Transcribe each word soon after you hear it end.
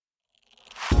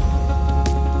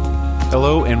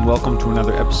Hello and welcome to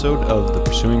another episode of the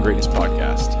Pursuing Greatness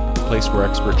podcast, a place where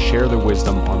experts share their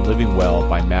wisdom on living well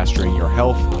by mastering your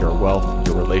health, your wealth,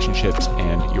 your relationships,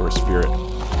 and your spirit.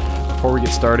 Before we get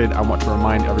started, I want to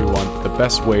remind everyone that the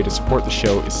best way to support the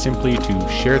show is simply to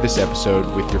share this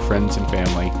episode with your friends and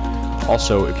family.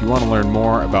 Also, if you want to learn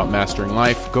more about mastering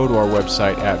life, go to our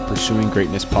website at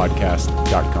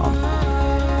pursuinggreatnesspodcast.com.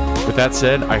 With that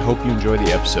said, I hope you enjoy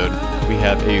the episode. We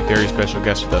have a very special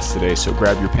guest with us today, so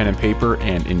grab your pen and paper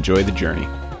and enjoy the journey.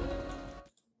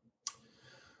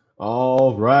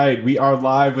 All right, we are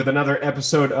live with another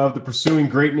episode of the Pursuing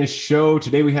Greatness show.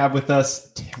 Today we have with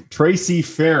us Tracey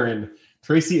Ferrin.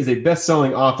 Tracey is a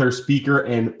best-selling author, speaker,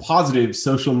 and positive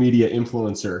social media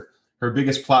influencer. Her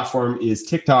biggest platform is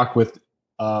TikTok with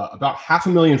about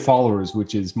 500,000 followers,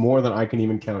 which is more than I can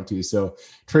even count to. So,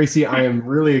 Tracey, I am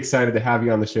really excited to have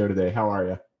you on the show today. How are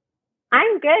you?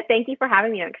 I'm good. Thank you for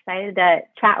having me. I'm excited to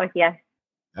chat with you.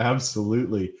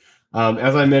 Absolutely.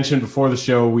 As I mentioned before the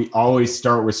show, we always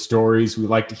start with stories. We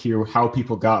like to hear how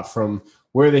people got from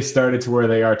where they started to where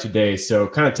they are today. So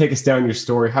kind of take us down your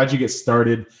story. How'd you get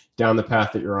started down the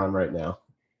path that you're on right now?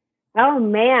 Oh,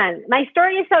 man. My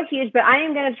story is so huge, but I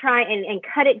am going to try and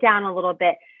cut it down a little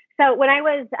bit. So when I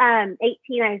was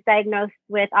 18, I was diagnosed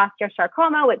with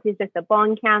osteosarcoma, which is just a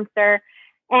bone cancer.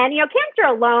 And, cancer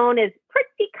alone is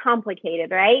pretty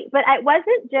complicated, right? But it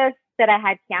wasn't just that I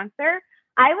had cancer.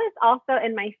 I was also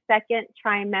in my second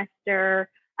trimester,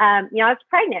 I was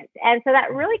pregnant. And so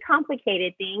that really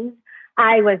complicated things.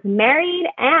 I was married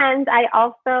and I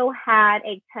also had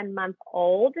a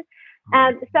 10-month-old.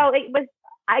 So it was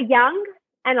young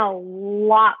and a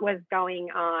lot was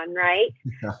going on, right?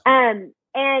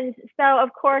 And so,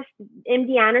 of course,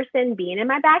 MD Anderson being in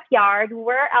my backyard,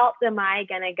 where else am I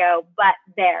going to go but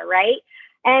there, right?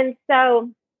 And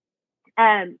so,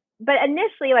 but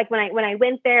initially, like when I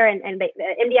went there and MD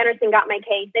Anderson got my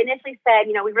case, they initially said,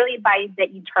 we really advise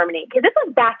that you terminate, because this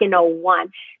was back in 2001.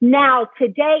 Now,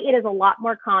 today, it is a lot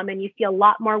more common. You see a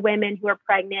lot more women who are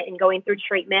pregnant and going through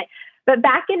treatment. But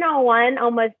back in 2001,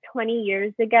 almost 20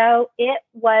 years ago, it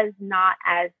was not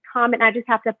as common. I just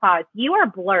have to pause. You are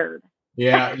blurred.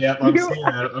 Yeah, I'm seeing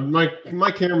that.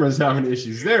 My camera's having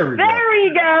issues. There we go. There we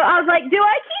go. I was like, do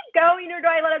I keep going or do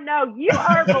I let them know? You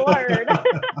are blurred.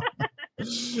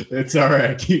 It's all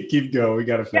right. Keep going. We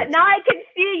got to fix it. Now I can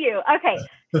see you. Okay.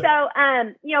 So,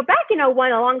 back in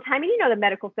 2001, a long time, and the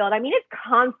medical field, it's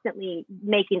constantly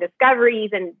making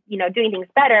discoveries and, doing things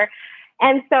better.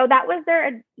 And so that was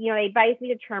their, they advised me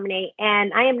to terminate.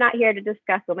 And I am not here to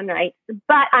discuss women's rights,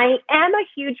 but I am a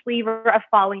huge believer of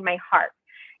following my heart.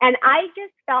 And I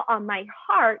just felt on my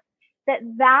heart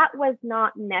that was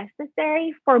not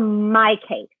necessary for my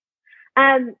case.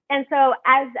 And so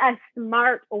as a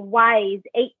smart, wise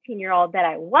 18-year-old that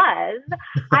I was,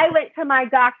 I went to my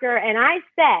doctor and I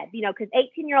said, because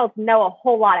 18-year-olds know a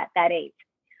whole lot at that age.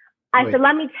 I said,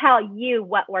 let me tell you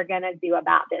what we're going to do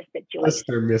about this situation.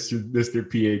 Mr.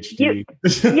 PhD. You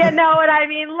know what I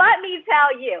mean? Let me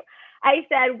tell you. I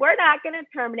said, we're not going to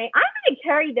terminate. I'm going to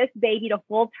carry this baby to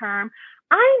full term.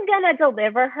 I'm going to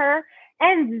deliver her.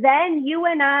 And then you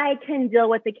and I can deal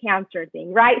with the cancer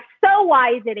thing, right? So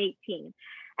wise at 18.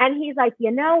 And he's like,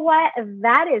 you know what?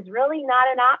 That is really not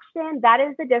an option. That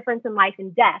is the difference in life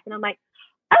and death. And I'm like,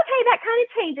 okay, that kind of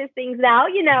changes things now,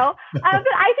 but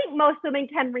I think most women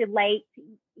can relate.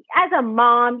 As a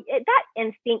mom, that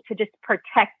instinct to just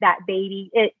protect that baby,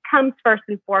 it comes first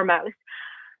and foremost.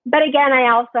 But again, I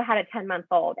also had a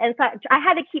 10-month-old. And so I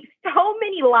had to keep so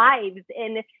many lives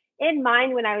in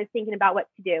mind when I was thinking about what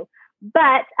to do.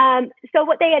 But so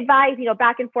what they advised,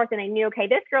 back and forth, and I knew, okay,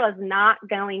 this girl is not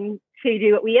going to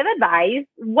do what we have advised.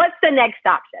 What's the next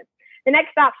option? The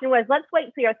next option was, let's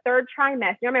wait till your third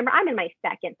trimester. Remember, I'm in my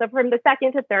second. So from the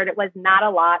second to third, it was not a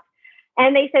lot.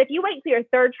 And they said, if you wait till your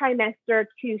third trimester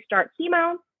to start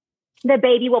chemo, the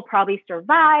baby will probably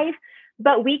survive,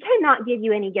 but we cannot give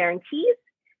you any guarantees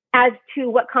as to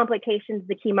what complications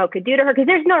the chemo could do to her, because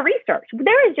there's no research.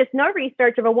 There is just no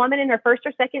research of a woman in her first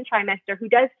or second trimester who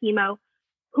does chemo,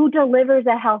 who delivers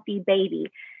a healthy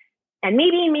baby. And me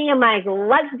being me, I'm like,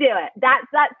 let's do it. That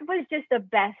was just the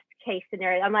best case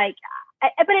scenario. I'm like,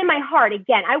 but in my heart,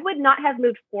 again, I would not have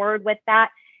moved forward with that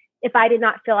if I did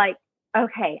not feel like,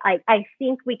 okay, I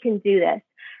think we can do this.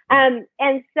 And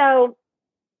so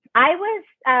I was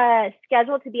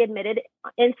scheduled to be admitted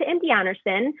into MD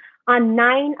Anderson on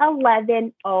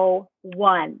 9/11/01. Oh,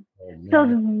 so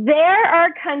there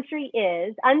our country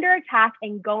is under attack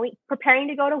and preparing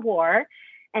to go to war.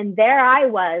 And there I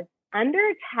was under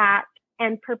attack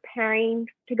and preparing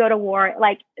to go to war,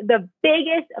 like the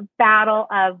biggest battle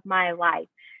of my life.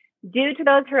 Due to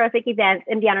those horrific events,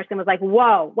 MD Anderson was like,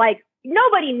 whoa, like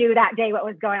nobody knew that day what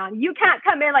was going on. You can't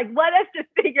come in like, let us just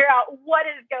figure out what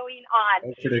is going on.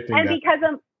 I'm predicting And that.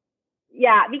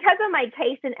 because of my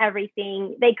case and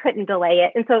everything, they couldn't delay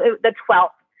it. And so the 12th,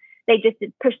 they just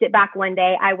pushed it back one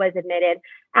day. I was admitted.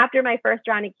 After my first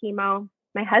round of chemo,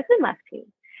 my husband left me.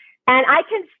 And I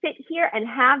can sit here and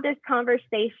have this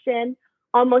conversation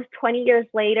almost 20 years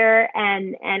later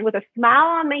and with a smile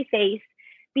on my face,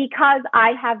 because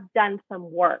I have done some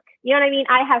work. You know what I mean?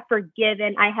 I have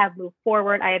forgiven. I have moved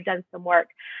forward. I have done some work.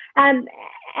 And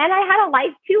I had a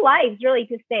life, 2 lives really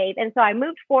to save. And so I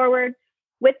moved forward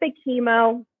with the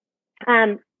chemo.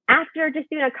 After just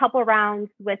doing a couple rounds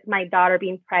with my daughter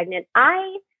being pregnant,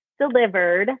 I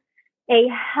delivered a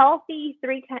healthy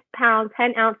 3-pound,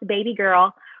 10-ounce baby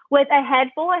girl with a head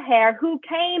full of hair who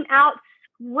came out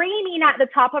screaming at the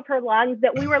top of her lungs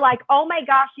that we were like, oh my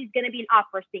gosh, she's going to be an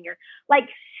opera singer, like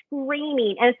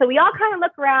screaming. And so we all kind of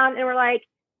look around and we're like,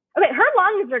 okay, her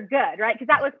lungs are good, right? Because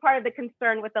that was part of the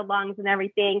concern with the lungs and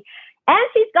everything. And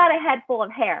she's got a head full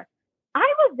of hair.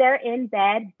 I was there in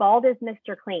bed, bald as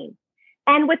Mr. Clean.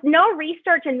 And with no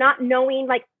research and not knowing,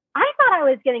 like, I thought I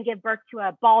was going to give birth to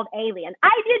a bald alien.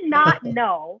 I did not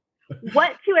know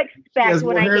what to expect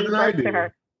when I gave birth to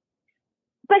her.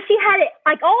 But she had it,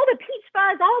 like all the peach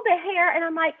fuzz, all the hair. And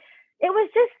I'm like, it was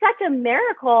just such a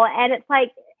miracle. And it's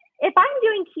like, if I'm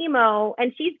doing chemo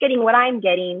and she's getting what I'm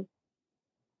getting,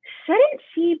 shouldn't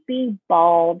she be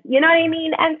bald? You know what I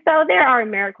mean? And so there are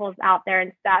miracles out there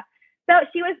and stuff. So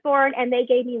she was born and they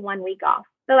gave me 1 week off.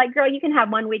 So like, girl, you can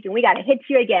have 1 week and we got to hit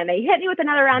you again. They hit me with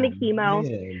another round of chemo.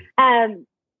 And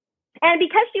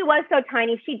because she was so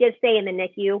tiny, she did stay in the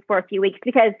NICU for a few weeks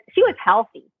because she was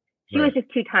healthy. She was just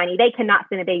too tiny. They cannot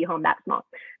send a baby home that small.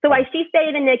 So while she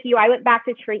stayed in the NICU, I went back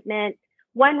to treatment,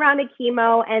 1 round of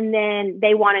chemo, and then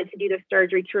they wanted to do the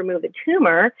surgery to remove the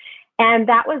tumor. And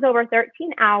that was over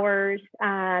 13 hours.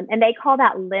 And they call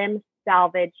that limb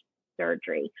salvage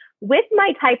surgery. With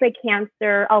my type of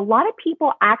cancer, a lot of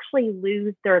people actually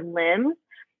lose their limbs.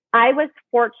 I was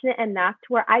fortunate enough to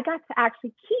where I got to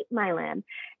actually keep my limb.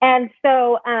 And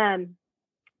so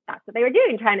that's what they were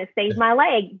doing, trying to save my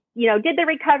leg. You know, did the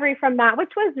recovery from that,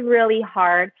 which was really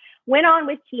hard. Went on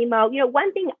with chemo. You know,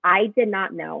 one thing I did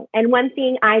not know, and one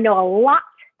thing I know a lot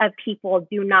of people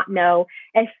do not know,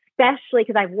 especially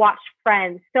because I've watched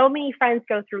friends, so many friends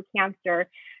go through cancer,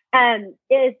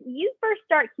 is you first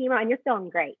start chemo and you're feeling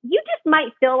great. You just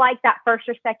might feel like that first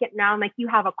or second round, like you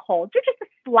have a cold. You're just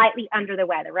slightly under the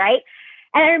weather, right?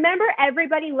 And I remember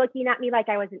everybody looking at me like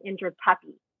I was an injured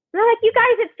puppy. They're like, you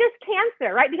guys, it's just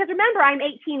cancer, right? Because remember, I'm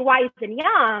 18, wise, and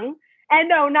young and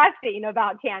know nothing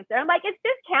about cancer. I'm like, it's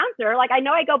just cancer. Like, I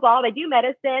know I go bald, I do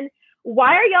medicine.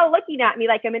 Why are y'all looking at me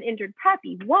like I'm an injured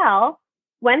puppy? Well,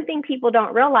 one thing people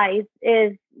don't realize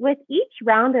is with each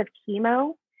round of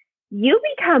chemo, you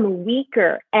become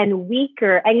weaker and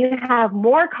weaker and you have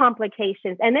more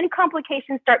complications, and then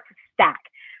complications start to stack.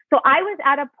 So I was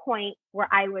at a point where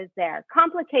I was there,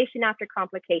 complication after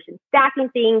complication, stacking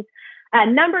things,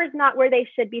 numbers not where they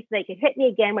should be so they could hit me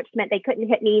again, which meant they couldn't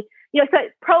hit me. You know, so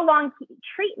it's prolonged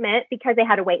treatment because they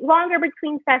had to wait longer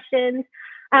between sessions.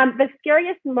 The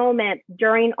scariest moment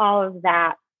during all of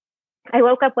that, I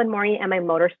woke up one morning and my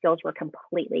motor skills were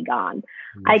completely gone.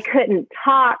 I couldn't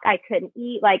talk. I couldn't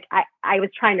eat. Like I was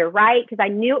trying to write because I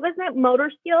knew it was my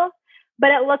motor skills,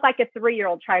 but it looked like a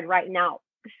 3-year-old tried writing out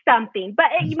something. But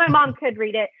my mom could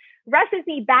read it. Rushes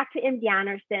me back to MD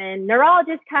Anderson.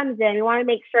 Neurologist comes in. We want to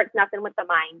make sure it's nothing with the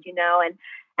mind, you know? And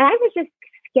I was just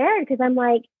scared because I'm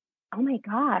like, oh my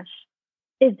gosh,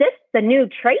 is this the new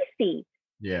Tracey?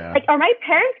 Yeah. Like, are my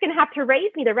parents going to have to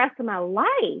raise me the rest of my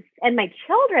life and my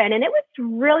children? And it was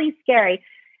really scary.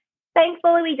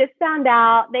 Thankfully, we just found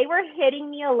out they were hitting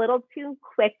me a little too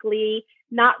quickly,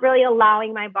 not really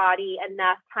allowing my body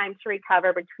enough time to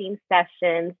recover between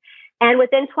sessions. And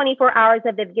within 24 hours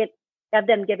of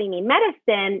them giving me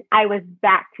medicine, I was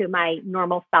back to my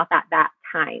normal self at that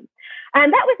time.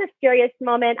 And that was the scariest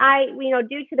moment.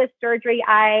 Due to the surgery,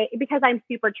 because I'm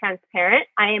super transparent,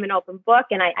 I am an open book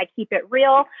and I keep it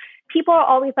real. People are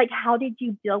always like, how did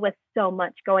you deal with so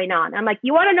much going on? I'm like,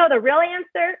 you want to know the real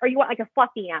answer or you want like a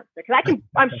fluffy answer? Because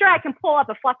I'm sure I can pull up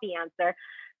a fluffy answer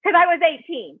because I was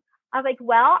 18. I was like,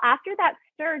 well, after that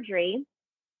surgery,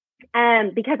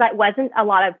 because I wasn't a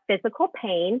lot of physical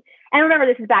pain. And remember,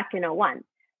 this is back in 01.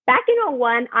 Back in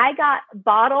 01, I got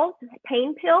bottles,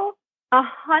 pain pills,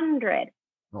 100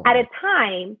 at a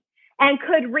time and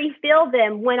could refill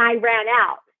them when I ran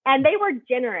out. And they were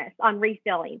generous on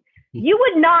refilling. You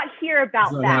would not hear about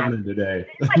It's not that. happening today.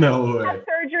 Like, No you way. have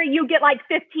surgery, you get like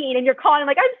 15 and you're calling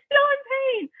like, I'm still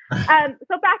in pain.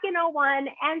 So back in 01.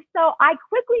 And so I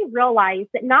quickly realized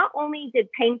that not only did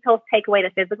pain pills take away the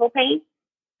physical pain,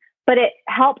 but it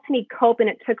helped me cope and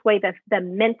it took away the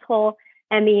mental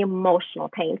and the emotional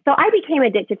pain. So I became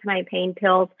addicted to my pain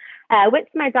pills. I went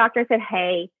to my doctor and said,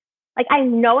 hey, like, I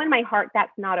know in my heart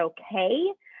that's not okay.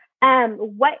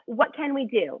 What can we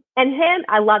do? And him,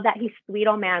 I love that. He's a sweet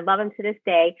old man. I love him to this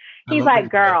day. He's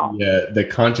like, girl. The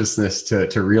consciousness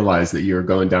to realize that you were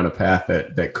going down a path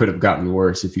that could have gotten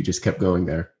worse if you just kept going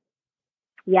there.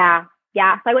 Yeah.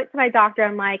 Yeah. So I went to my doctor.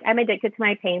 I'm like, I'm addicted to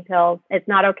my pain pills. It's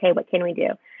not okay. What can we do?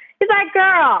 He's like,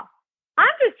 girl, I'm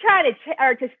just trying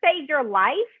to save your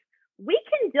life. We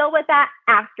can deal with that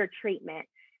after treatment.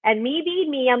 And me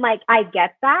being me, I'm like, I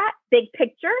get that. Big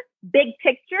picture.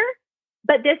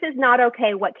 But this is not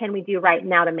okay. What can we do right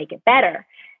now to make it better?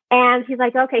 And he's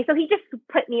like, okay. So he just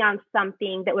put me on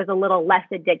something that was a little less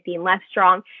addicting, less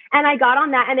strong. And I got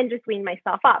on that and then just weaned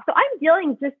myself off. So I'm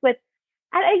dealing just with,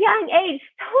 at a young age,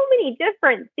 so many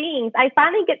different things. I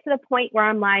finally get to the point where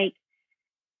I'm like,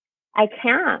 I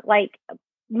can't. Like,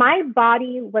 my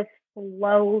body was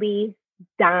slowly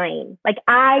dying. Like,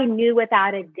 I knew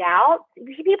without a doubt.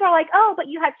 People are like, oh, but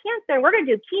you have cancer. We're going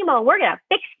to do chemo and we're going to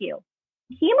fix you.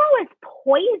 Chemo is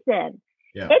poison.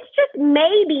 Yeah. It's just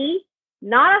maybe,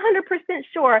 not 100%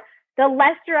 sure, the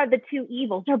lesser of the two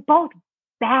evils. They're both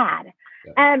bad.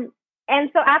 Yeah. And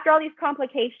so after all these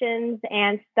complications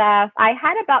and stuff, I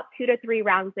had about 2 to 3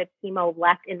 rounds of chemo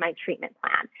left in my treatment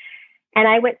plan. And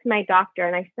I went to my doctor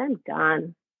and I said, I'm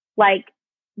done. Like,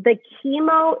 the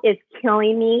chemo is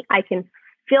killing me. I can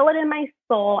feel it in my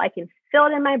soul. I can feel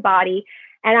it in my body.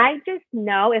 And I just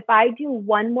know if I do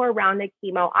one more round of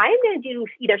chemo, I'm going to do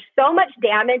either so much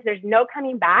damage, there's no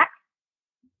coming back,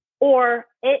 or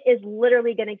it is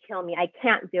literally going to kill me. I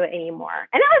can't do it anymore.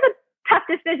 And that was a tough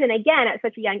decision, again, at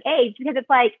such a young age, because it's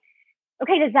like,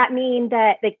 okay, does that mean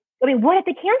that what if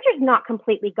the cancer is not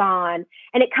completely gone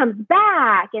and it comes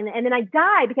back and then I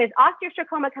die? Because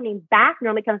osteosarcoma coming back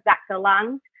normally comes back to the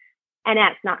lungs, and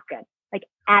that's not good, like,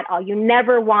 at all. You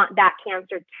never want that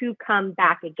cancer to come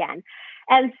back again.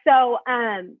 And so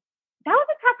that was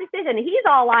a tough decision. He's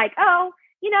all like, oh,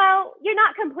 you're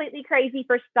not completely crazy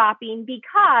for stopping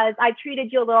because I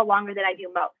treated you a little longer than I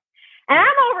do most. And I'm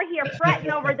over here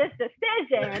fretting over this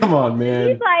decision. Come on, man.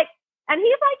 He's like, yeah,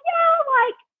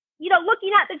 like,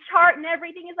 looking at the chart and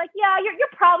everything, is like, yeah, you're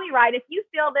probably right. If you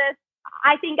feel this,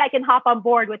 I think I can hop on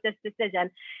board with this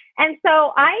decision. And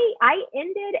so I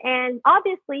ended, and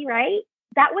obviously, right,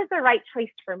 that was the right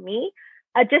choice for me.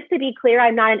 Just to be clear,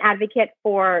 I'm not an advocate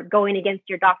for going against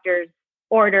your doctor's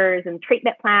orders and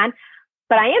treatment plan,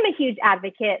 but I am a huge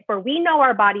advocate for, we know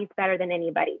our bodies better than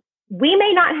anybody. We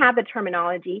may not have the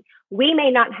terminology, we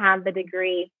may not have the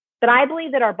degree, but I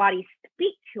believe that our bodies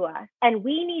speak to us, and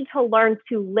we need to learn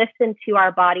to listen to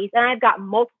our bodies. And I've got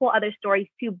multiple other stories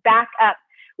to back up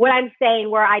what I'm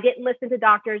saying, where I didn't listen to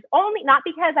doctors, only not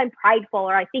because I'm prideful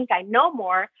or I think I know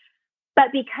more, but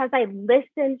because I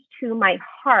listened to my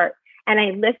heart and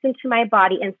I listened to my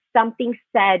body, and something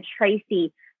said,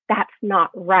 Tracey, that's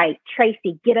not right.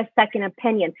 Tracey, get a second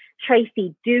opinion.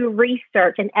 Tracey, do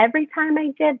research. And every time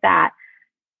I did that,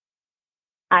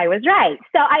 I was right.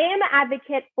 So I am an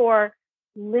advocate for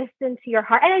listen to your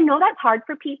heart. And I know that's hard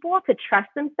for people to trust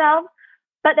themselves.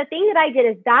 But the thing that I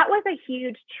did is that was a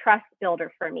huge trust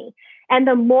builder for me. And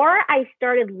the more I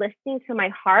started listening to my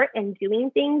heart and doing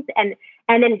things and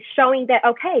then showing that,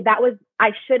 okay,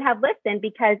 I should have listened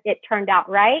because it turned out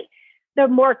right, the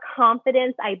more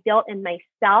confidence I built in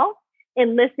myself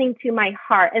in listening to my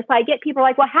heart. And so I get people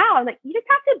like, well, how? I'm like, you just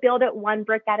have to build it one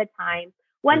brick at a time,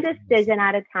 one decision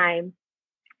at a time.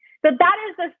 So that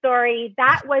is the story.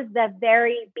 That was the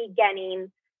very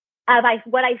beginning of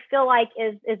what I feel like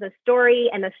is a story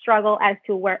and a struggle as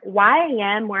to why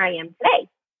I am where I am today.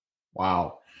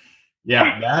 Wow.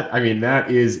 Yeah,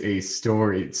 that is a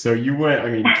story. So you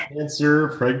went,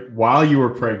 cancer, while you were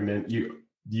pregnant,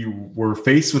 you were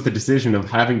faced with the decision of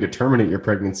having to terminate your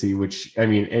pregnancy, which,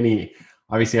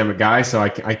 obviously I'm a guy, so I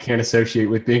can't associate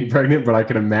with being pregnant, but I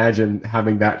can imagine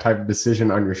having that type of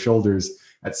decision on your shoulders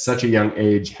at such a young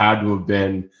age had to have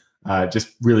been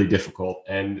just really difficult.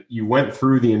 And you went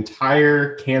through the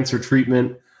entire cancer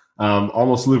treatment,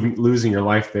 almost losing your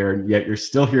life there, and yet you're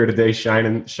still here today,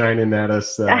 shining at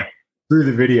us through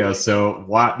the video. So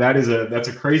wow, that's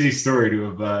a crazy story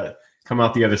to have come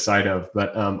out the other side of.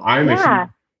 But I'm a huge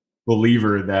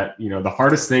believer that the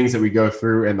hardest things that we go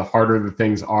through and the harder the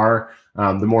things are,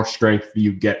 the more strength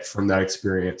you get from that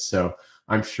experience. So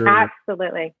I'm sure.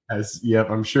 Absolutely.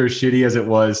 I'm sure as shitty as it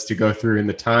was to go through in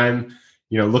the time,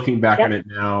 looking back Yep. on it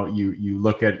now, you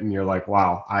look at it and you're like,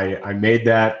 wow, I made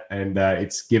that, and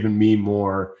it's given me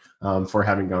more for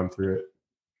having gone through it.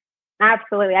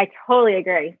 Absolutely. I totally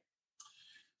agree.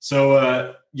 So,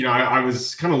 I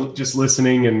was kind of just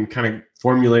listening and kind of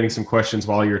formulating some questions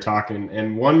while you were talking.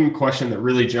 And one question that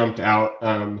really jumped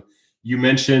out, you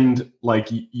mentioned like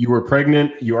you were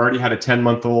pregnant, you already had a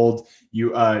 10-month-old,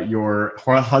 your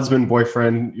husband,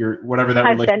 boyfriend, your whatever that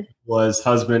relationship was,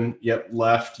 husband,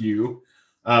 left you.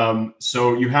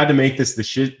 So you had to make this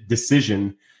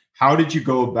decision. How did you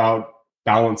go about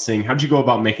balancing? How did you go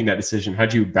about making that decision? How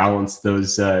did you balance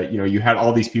those? You had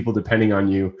all these people depending on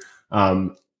you.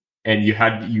 And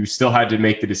you still had to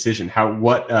make the decision.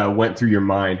 What went through your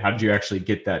mind? How did you actually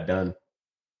get that done?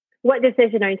 What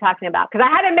decision are you talking about? Because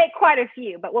I had to make quite a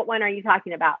few, but what one are you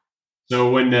talking about? So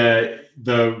when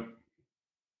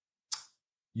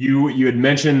you had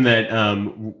mentioned that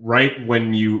right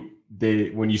when you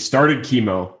started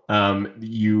chemo,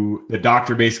 the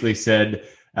doctor basically said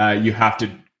you have to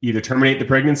either terminate the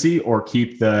pregnancy or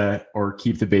keep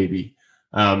the baby.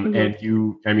 And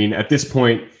at this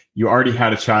point, you already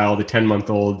had a child, a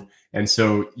 10-month-old. And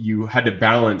so you had to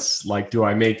balance, like, do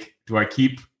I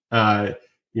keep,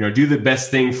 do the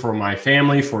best thing for my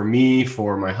family, for me,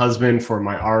 for my husband, for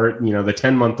my art, the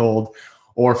 10-month-old,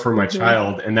 or for my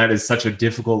child. And that is such a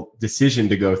difficult decision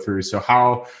to go through. So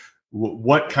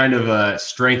what kind of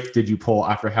strength did you pull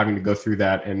after having to go through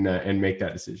that and make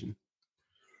that decision?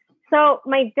 So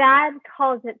my dad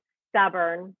calls it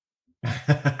stubborn.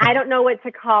 I don't know what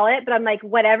to call it, but I'm like,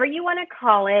 whatever you want to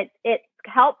call it, it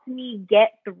helped me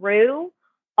get through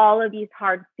all of these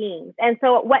hard things. And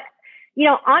so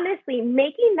honestly,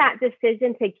 making that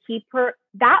decision to keep her,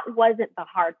 that wasn't the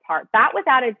hard part. That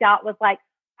without a doubt was like,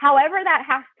 however that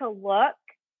has to look,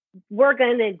 we're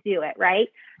going to do it. Right.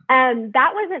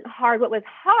 That wasn't hard. What was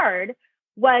hard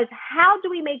was, how do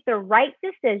we make the right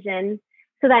decision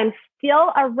so that I'm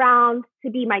still around to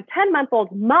be my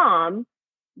 10-month-old mom,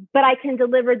 but I can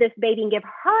deliver this baby and give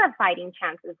her a fighting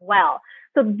chance as well.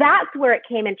 So that's where it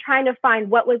came in, trying to find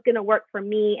what was going to work for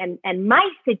me and my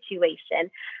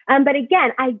situation. But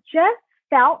again, I just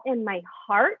felt in my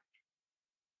heart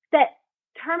that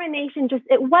termination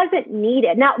it wasn't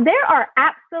needed. Now, there are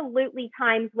absolutely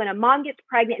times when a mom gets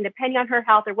pregnant, and depending on her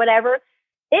health or whatever,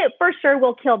 it for sure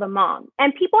will kill the mom.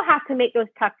 And people have to make those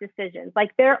tough decisions.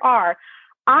 Like there are.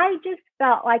 I just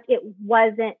felt like it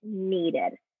wasn't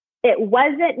needed. It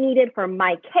wasn't needed for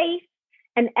my case,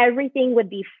 and everything would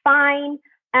be fine.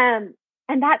 And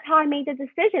that's how I made the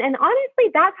decision. And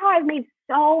honestly, that's how I've made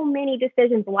so many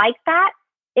decisions like that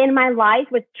in my life,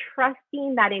 with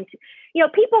trusting that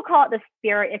people call it the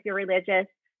spirit if you're religious,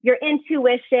 your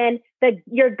intuition,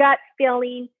 your gut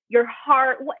feeling, your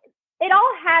heart. It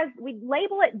all we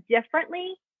label it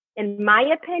differently. In my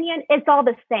opinion, it's all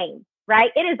the same,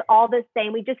 right? It is all the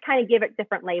same. We just kind of give it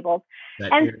different labels.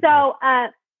 And so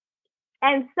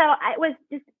it was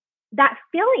just that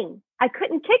feeling. I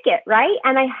couldn't kick it, right?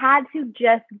 And I had to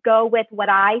just go with what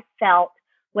I felt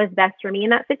was best for me in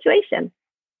that situation.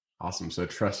 Awesome. So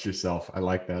trust yourself. I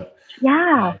like that.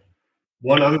 Yeah.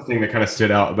 One other thing that kind of stood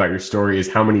out about your story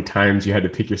is how many times you had to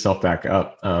pick yourself back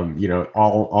up,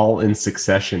 all in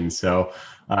succession. So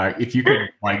if you could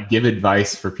give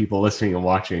advice for people listening and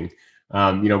watching,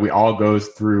 we all go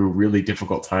through really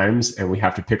difficult times and we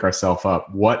have to pick ourselves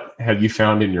up. What have you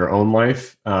found in your own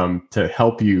life to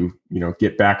help you,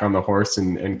 get back on the horse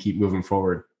and keep moving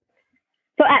forward?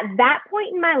 So at that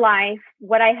point in my life,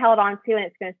 what I held on to, and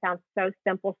it's going to sound so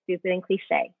simple, stupid, and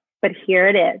cliche, but here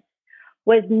it is,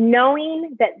 was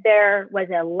knowing that there was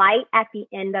a light at the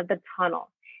end of the tunnel.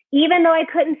 Even though I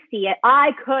couldn't see it,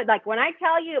 I could, when I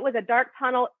tell you it was a dark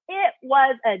tunnel, it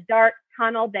was a dark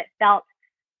tunnel that felt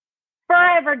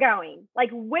forever going.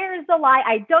 Where's the light?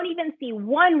 I don't even see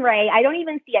one ray. I don't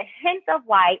even see a hint of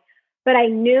light, but I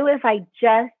knew if I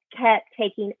just kept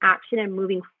taking action and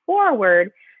moving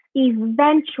forward,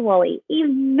 eventually,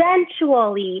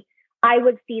 I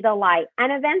would see the light.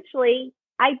 And eventually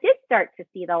I did start to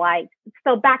see the light.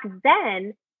 So back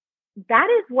then, that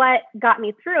is what got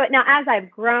me through it. Now, as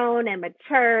I've grown and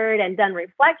matured and done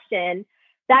reflection,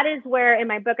 that is where in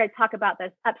my book, I talk about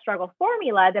this up struggle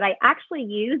formula that I actually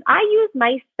use. I use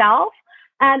myself.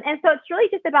 And so it's really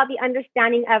just about the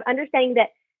understanding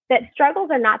that struggles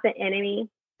are not the enemy.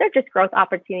 They're just growth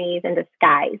opportunities in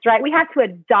disguise, right? We have to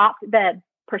adopt the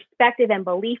perspective and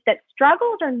belief that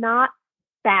struggles are not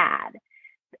bad.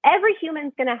 Every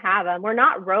human's going to have them. We're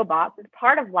not robots. It's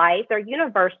part of life. They're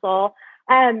universal.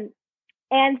 And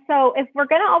so if we're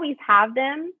going to always have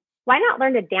them, why not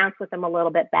learn to dance with them a little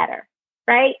bit better?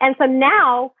 right? And so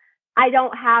now I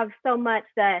don't have so much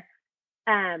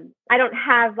I don't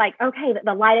have like, okay,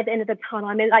 the light at the end of the tunnel.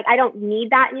 I mean, like, I don't need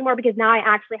that anymore because now I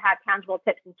actually have tangible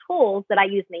tips and tools that I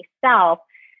use myself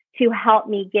to help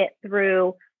me get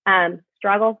through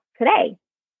struggles today.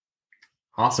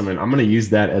 Awesome. And I'm going to use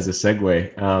that as a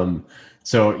segue.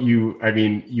 So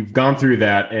you've gone through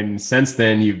that, and since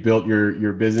then you've built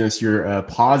your business. You're a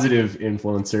positive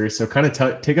influencer. So kind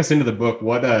of take us into the book.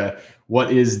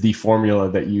 What is the formula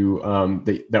that you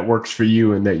that works for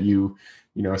you and that you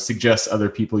suggest other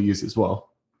people use as well?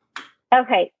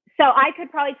 Okay. So I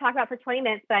could probably talk about for 20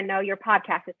 minutes, but I know your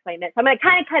podcast is 20 minutes. So I'm going to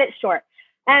kind of cut it short.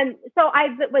 So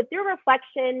through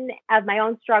reflection of my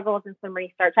own struggles and some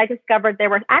research, I discovered there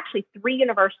were actually 3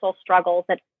 universal struggles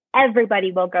that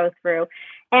everybody will go through.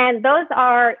 And those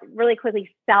are, really quickly,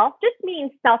 just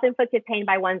means self-inflicted pain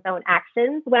by one's own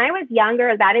actions. When I was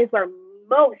younger, that is where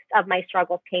most of my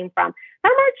struggles came from.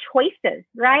 Some are choices,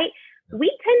 right?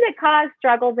 We tend to cause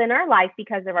struggles in our life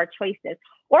because of our choices,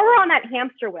 or we're on that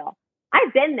hamster wheel.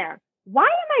 I've been there. Why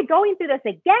am I going through this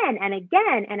again and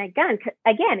again and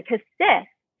again? Because sis,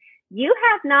 you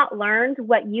have not learned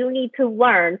what you need to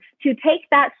learn to take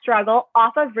that struggle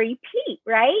off of repeat,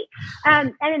 right?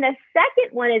 And then the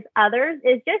second one is others,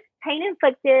 is just pain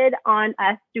inflicted on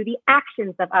us through the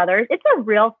actions of others. It's a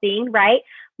real thing, right?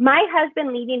 My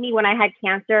husband leaving me when I had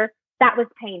cancer, that was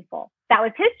painful. That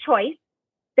was his choice.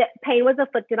 That pain was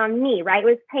inflicted on me, right? It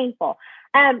was painful.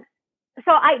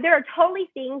 So there are totally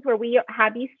things where we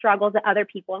have these struggles that other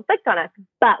people inflict on us.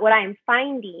 But what I'm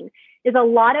finding is a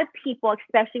lot of people,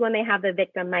 especially when they have the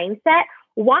victim mindset,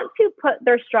 want to put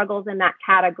their struggles in that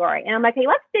category. And I'm like, hey,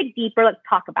 let's dig deeper. Let's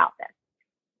talk about this.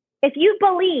 If you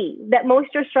believe that most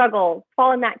of your struggles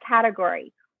fall in that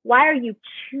category, why are you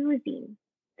choosing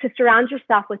to surround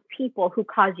yourself with people who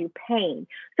cause you pain?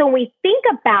 So when we think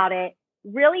about it,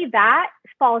 really that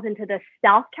falls into the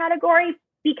self category,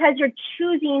 because you're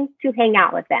choosing to hang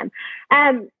out with them.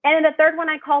 And then the third one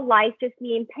I call life, just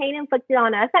means pain inflicted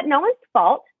on us at no one's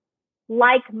fault,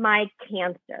 like my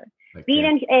cancer.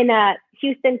 Being in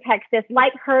Houston, Texas,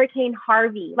 like Hurricane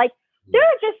Harvey. Like, there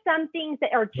are just some things that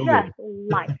are just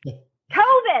life.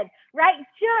 COVID, right?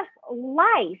 Just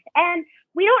life. And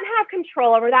we don't have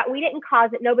control over that. We didn't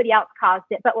cause it. Nobody else caused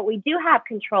it. But what we do have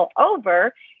control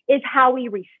over is how we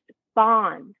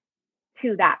respond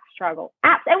to that struggle.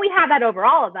 And we have that over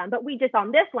all of them, but we just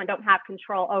on this one don't have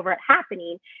control over it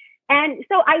happening. And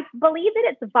so I believe that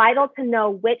it's vital to know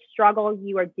which struggle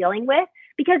you are dealing with,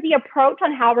 because the approach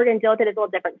on how we're going to deal with it is a little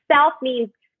different. Self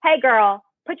means, hey girl,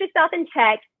 put yourself in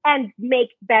check and make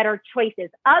better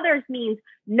choices. Others means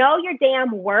know your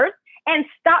damn worth and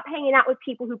stop hanging out with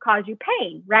people who cause you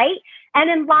pain, right? And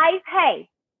in life, hey,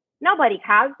 nobody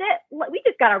caused it. We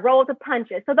just got to roll with the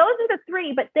punches. So those are the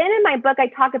 3. But then in my book, I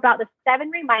talk about the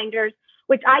 7 reminders,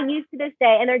 which I use to this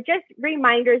day. And they're just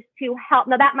reminders to help.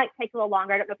 Now, that might take a little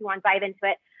longer. I don't know if you want to dive into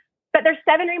it. But there's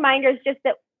 7 reminders just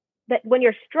that when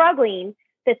you're struggling,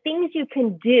 the things you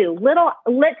can do, little,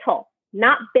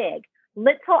 not big,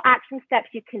 little action steps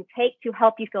you can take to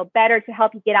help you feel better, to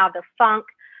help you get out of the funk.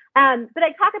 But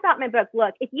I talk about in my book,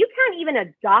 look, if you can't even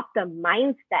adopt the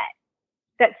mindset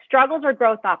that struggles are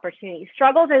growth opportunities.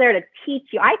 Struggles are there to teach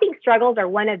you. I think struggles are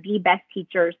one of the best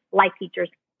teachers, life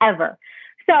teachers ever.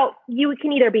 So you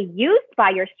can either be used by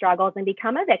your struggles and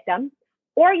become a victim,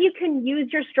 or you can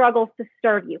use your struggles to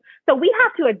serve you. So we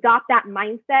have to adopt that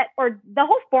mindset, or the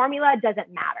whole formula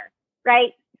doesn't matter,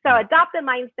 right? So adopt the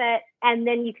mindset, and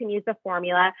then you can use the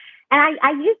formula. And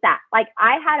I use that. Like,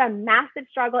 I had a massive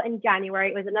struggle in January.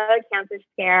 It was another cancer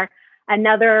scare.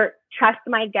 Another, trust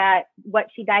my gut, what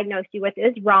she diagnosed you with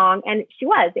is wrong. And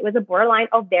it was a borderline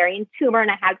ovarian tumor,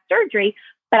 and I had surgery.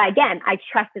 But again, I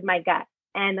trusted my gut,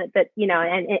 and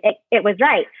it was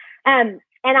right. And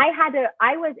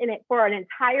I was in it for an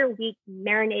entire week,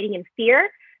 marinating in fear,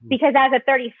 because as a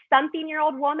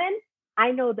 30-something-year-old woman,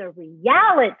 I know the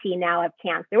reality now of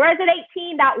cancer. Whereas at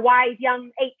 18, that wise young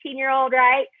 18-year-old,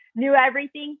 right, knew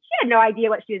everything. She had no idea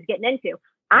what she was getting into.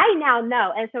 I now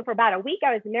know. And so for about a week,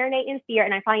 I was marinating in fear,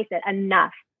 and I finally said,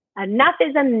 enough. Enough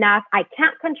is enough. I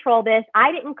can't control this.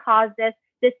 I didn't cause this.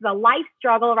 This is a life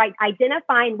struggle, right?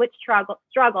 Identifying which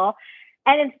struggle,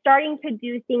 and then starting to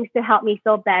do things to help me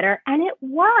feel better. And it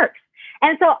works.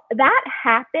 And so that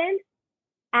happened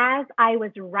as I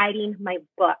was writing my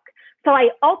book. So I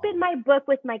opened my book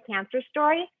with my cancer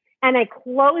story, and I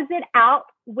close it out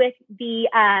with the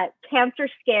cancer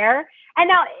scare. And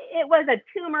now it was a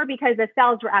tumor because the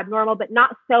cells were abnormal, but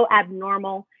not so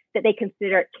abnormal that they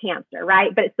consider it cancer,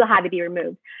 right? But it still had to be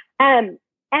removed. And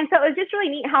so it was just really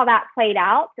neat how that played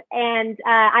out. And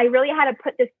I really had to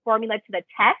put this formula to the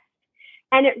test.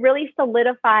 And it really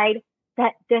solidified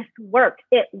that this works.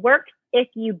 It works if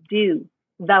you do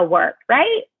the work,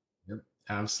 right? Yep,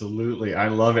 absolutely. I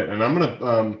love it. And I'm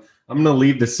gonna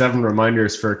leave the 7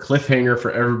 reminders for a cliffhanger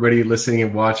for everybody listening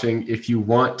and watching. If you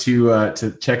want to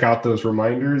check out those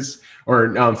reminders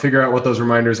or figure out what those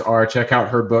reminders are, check out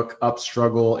her book, Up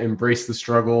Struggle, Embrace the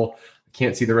Struggle. I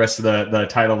can't see the rest of the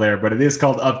title there, but it is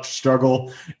called Up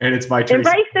Struggle, and it's by Tracey.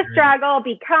 Embrace the struggle,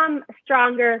 become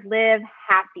stronger, live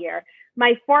happier.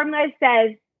 My formula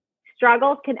says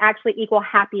struggles can actually equal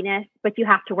happiness, but you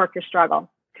have to work your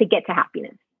struggle to get to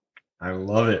happiness. I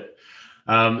love it.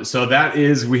 So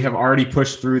we have already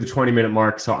pushed through the 20-minute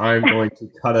mark, so I'm going to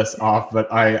cut us off,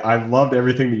 but I loved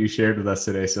everything that you shared with us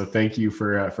today. So thank you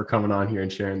for coming on here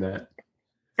and sharing that.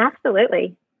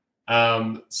 Absolutely.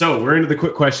 So we're into the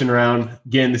quick question round.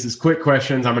 Again, this is quick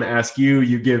questions. I'm going to ask you,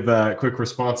 you give quick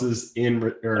responses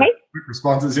quick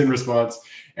responses in response.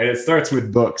 And it starts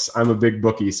with books. I'm a big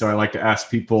bookie, so I like to ask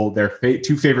people their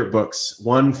 2 favorite books.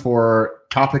 One for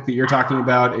topic that you're talking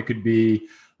about. It could be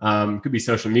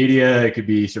social media. It could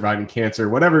be surviving cancer,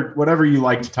 whatever you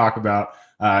like to talk about,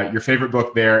 your favorite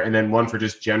book there. And then one for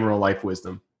just general life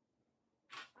wisdom.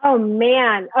 Oh,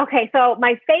 man. Okay. So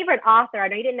my favorite author, I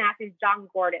know you didn't ask, is John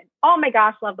Gordon. Oh my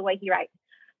gosh, love the way he writes.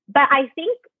 But I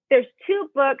think there's 2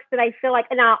 books that I feel like,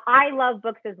 and now I love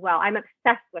books as well. I'm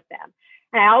obsessed with them.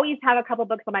 And I always have a couple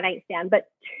books on my nightstand, but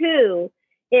 2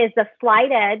 is The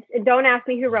Slight Edge. And don't ask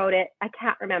me who wrote it. I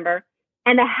can't remember.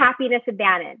 And The Happiness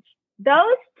Advantage.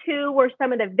 Those 2 were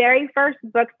some of the very first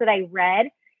books that I read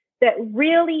that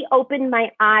really opened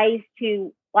my eyes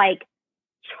to like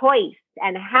choice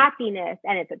and happiness.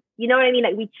 And it's, you know what I mean?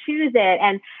 Like we choose it.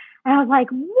 And I was like,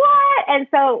 what? And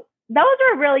so those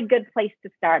are a really good place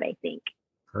to start, I think.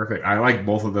 Perfect. I like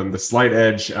both of them. The Slight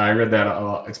Edge, I read that.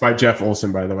 It's by Jeff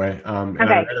Olson, by the way. And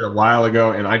I read it a while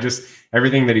ago, and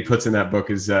everything that he puts in that book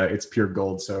is it's pure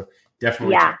gold. So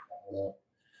definitely. Yeah.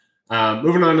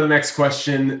 Moving on to the next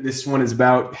question. This one is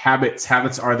about habits.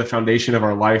 Habits are the foundation of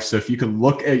our life. So if you could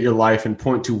look at your life and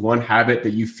point to one habit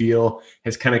that you feel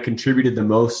has kind of contributed the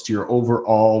most to your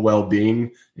overall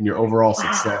well-being and your overall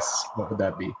success, what would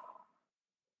that be?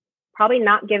 Probably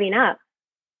not giving up,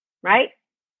 right?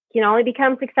 You can only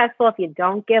become successful if you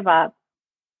don't give up.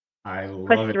 I love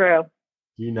Push it. through.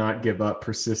 Do not give up.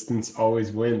 Persistence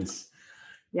always wins.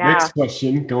 Yeah. Next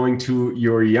question, going to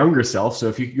your younger self. So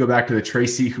if you could go back to the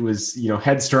Tracey who was,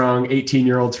 headstrong,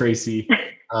 18-year-old Tracey,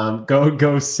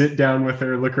 go sit down with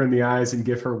her, look her in the eyes, and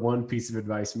give her one piece of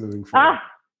advice moving forward.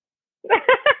 I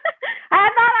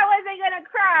thought I wasn't going to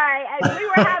cry, and we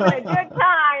were having a good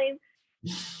time.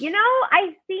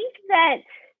 I think that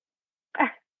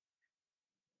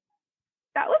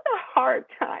that was a hard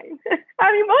time.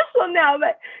 I'm emotional now,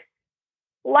 but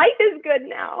life is good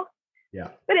now. Yeah.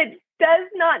 But it does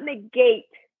not negate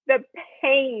the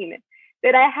pain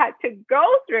that I had to go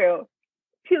through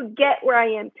to get where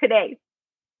I am today.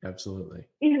 Absolutely.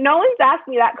 No one's asked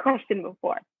me that question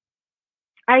before.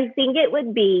 I think it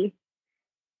would be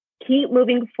keep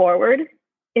moving forward.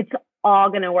 It's all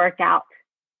going to work out.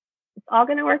 It's all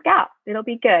going to work out. It'll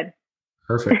be good.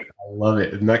 Perfect. I love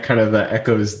it. And that kind of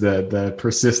echoes the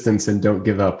persistence and don't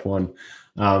give up one,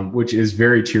 which is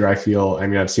very true. I feel,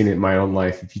 I've seen it in my own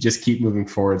life. If you just keep moving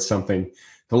forward,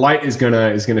 the light is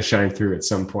gonna shine through at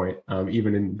some point.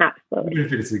 Even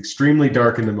if it's extremely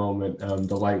dark in the moment,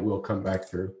 the light will come back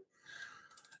through.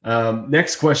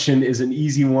 Next question is an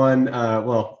easy one.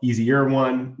 Easier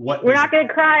one. We're not going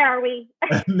to cry, are we?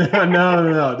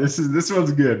 No. This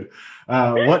one's good.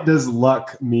 What does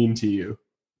luck mean to you?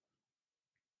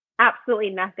 Absolutely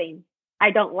nothing.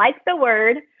 I don't like the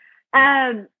word.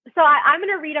 So I'm going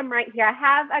to read them right here. I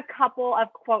have a couple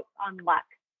of quotes on luck.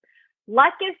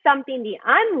 Luck is something the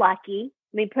unlucky,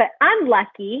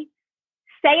 unlucky,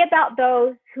 say about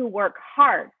those who work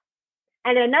hard.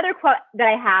 And another quote that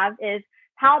I have is,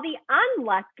 how the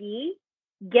unlucky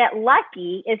get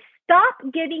lucky is stop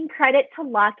giving credit to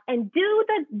luck and do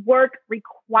the work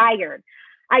required.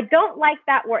 I don't like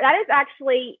that word. That is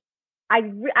actually, I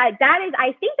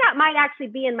think that might actually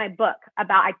be in my book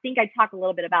about, I think I talk a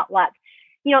little bit about luck.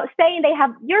 Saying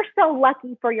you're so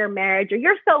lucky for your marriage, or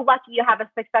you're so lucky you have a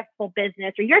successful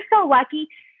business, or you're so lucky,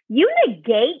 you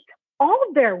negate all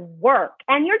of their work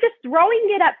and you're just throwing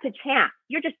it up to chance.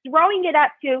 You're just throwing it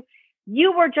up to,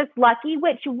 you were just lucky,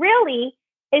 which really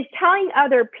is telling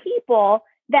other people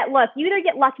that, look, you either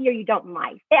get lucky or you don't in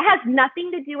life. It has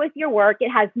nothing to do with your work. It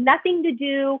has nothing to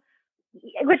do,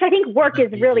 which I think work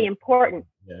is really important.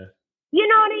 Yeah. You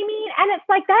know what I mean? And it's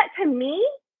like that, to me,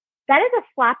 that is a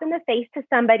slap in the face to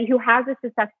somebody who has a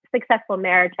successful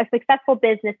marriage, a successful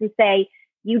business, and say,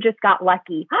 you just got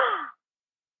lucky.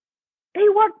 they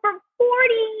worked for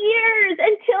 40 years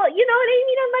until, you know what I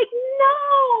mean? I'm like,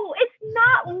 no, it's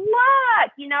not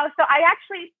luck, you know? So I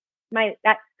actually,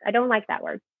 I don't like that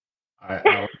word.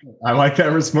 I like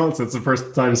that response. That's the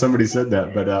first time somebody said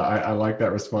that, but I like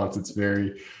that response. It's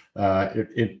very,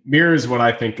 it mirrors what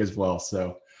I think as well.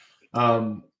 So,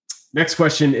 next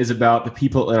question is about the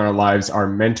people in our lives, our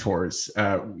mentors.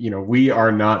 We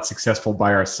are not successful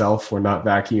by ourselves. We're not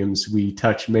vacuums. We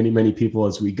touch many, many people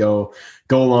as we go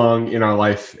along in our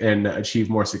life and achieve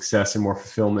more success and more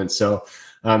fulfillment. So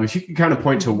if you could kind of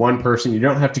point to one person, you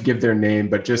don't have to give their name,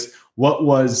 but just what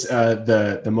was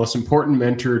the most important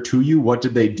mentor to you? What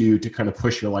did they do to kind of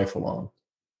push your life along?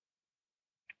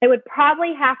 It would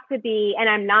probably have to be, and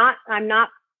I'm not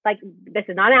like, this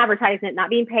is not an advertisement, not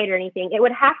being paid or anything. It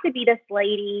would have to be this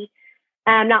lady.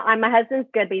 My husband's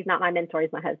good, but he's not my mentor.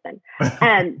 He's my husband.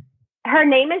 Her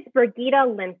name is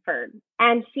Brigitte Linford,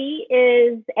 and she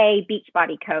is a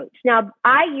Beachbody coach. Now,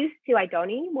 I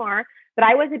don't anymore, but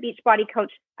I was a Beachbody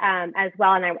coach as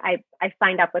well. And I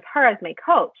signed up with her as my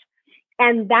coach.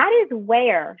 And that is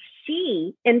where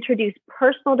she introduced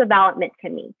personal development to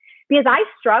me, because I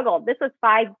struggled. This was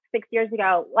 5-6 years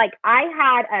ago. Like, I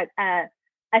had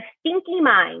a stinky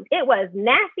mind. It was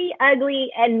nasty,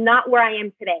 ugly, and not where I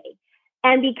am today.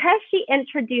 And because she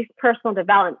introduced personal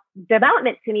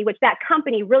development to me, which that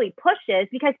company really pushes,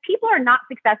 because people are not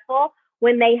successful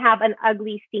when they have an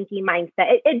ugly, stinky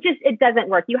mindset. It doesn't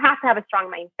work. You have to have a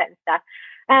strong mindset and stuff.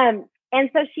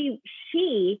 And so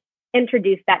she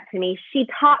introduced that to me. She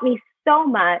taught me so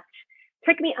much,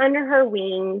 took me under her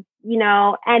wing,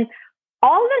 and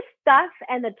all the stuff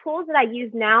and the tools that I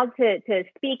use now to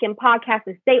speak and podcast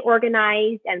and stay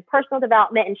organized and personal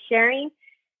development and sharing,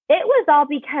 it was all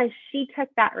because she took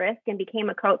that risk and became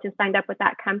a coach and signed up with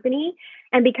that company.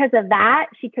 And because of that,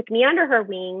 she took me under her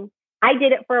wing. I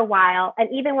did it for a while. And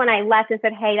even when I left and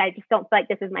said, hey, I just don't feel like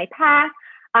this is my path,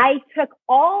 I took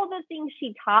all the things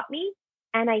she taught me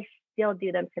and I still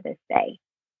do them to this day.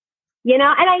 And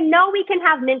I know we can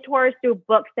have mentors through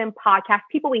books and podcasts,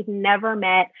 people we've never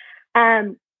met.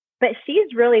 But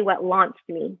she's really what launched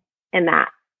me in that.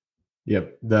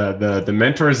 Yep. The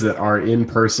mentors that are in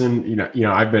person,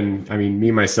 I've been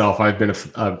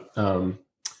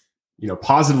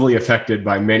positively affected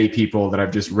by many people that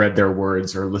I've just read their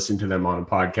words or listened to them on a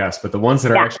podcast, but the ones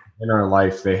that are actually in our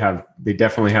life, they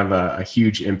definitely have a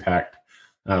huge impact,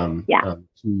 to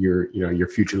your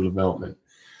future development.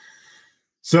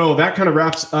 So that kind of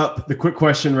wraps up the quick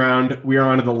question round. We are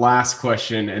on to the last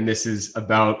question, and this is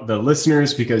about the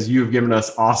listeners, because you've given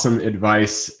us awesome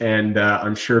advice, and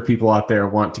I'm sure people out there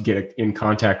want to get in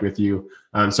contact with you.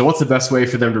 So what's the best way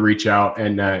for them to reach out,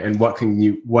 and what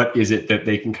is it that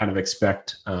they can kind of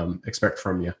expect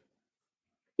from you?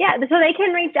 Yeah, so they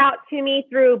can reach out to me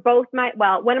through both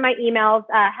one of my emails,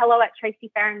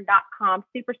 hello@traceyferrin.com.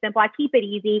 Super simple. I keep it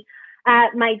easy.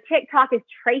 My TikTok is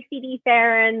Tracey D.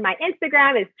 Ferrin. My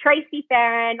Instagram is Tracey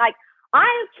Ferrin. Like,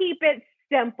 I keep it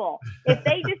simple. If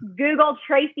they just Google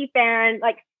Tracey Ferrin,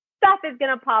 like, stuff is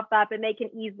going to pop up and they can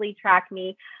easily track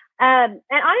me. And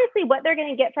honestly, what they're going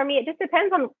to get from me, it just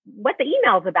depends on what the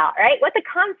email's about, right? What the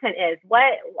content is.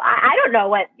 I don't know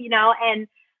what, and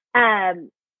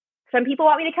some people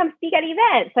want me to come speak at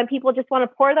events. Some people just want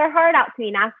to pour their heart out to me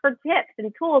and ask for tips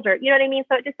and tools, or, you know what I mean?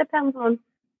 So it just depends on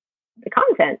the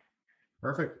content.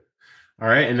 Perfect. All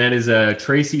right. And that is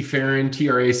Tracey Ferrin,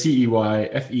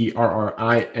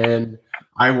 TraceyFerrin.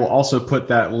 I will also put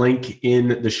that link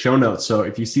in the show notes. So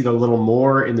if you see the little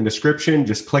more in the description,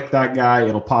 just click that guy.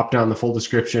 It'll pop down the full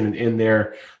description, and in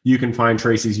there you can find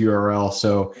Tracey's URL.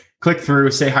 So click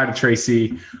through, say hi to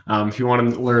Tracey. If you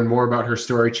want to learn more about her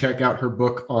story, check out her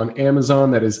book on Amazon.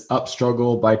 That is Up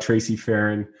Struggle by Tracey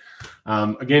Ferrin.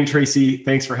 Again, Tracey,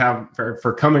 thanks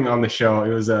for coming on the show.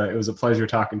 It was a pleasure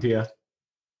talking to you.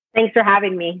 Thanks for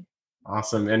having me.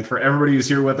 Awesome. And for everybody who's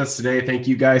here with us today, thank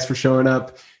you guys for showing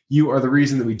up. You are the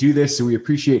reason that we do this, so we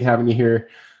appreciate having you here.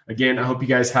 Again, I hope you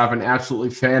guys have an absolutely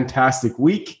fantastic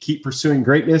week. Keep pursuing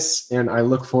greatness, and I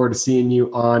look forward to seeing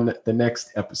you on the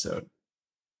next episode.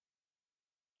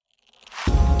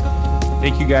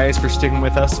 Thank you guys for sticking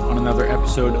with us on another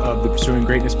episode of the Pursuing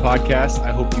Greatness podcast.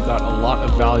 I hope you got a lot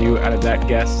of value out of that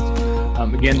guest.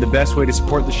 Again, the best way to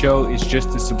support the show is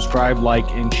just to subscribe, like,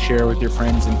 and share with your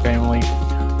friends and family.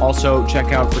 Also,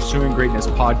 check out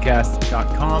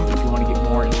pursuinggreatnesspodcast.com if you want to get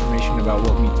more information about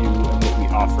what we do and what we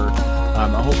offer.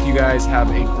 I hope you guys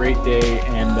have a great day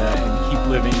and keep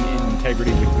living in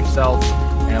integrity with yourselves.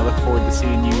 And I look forward to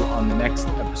seeing you on the next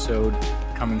episode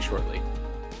coming shortly.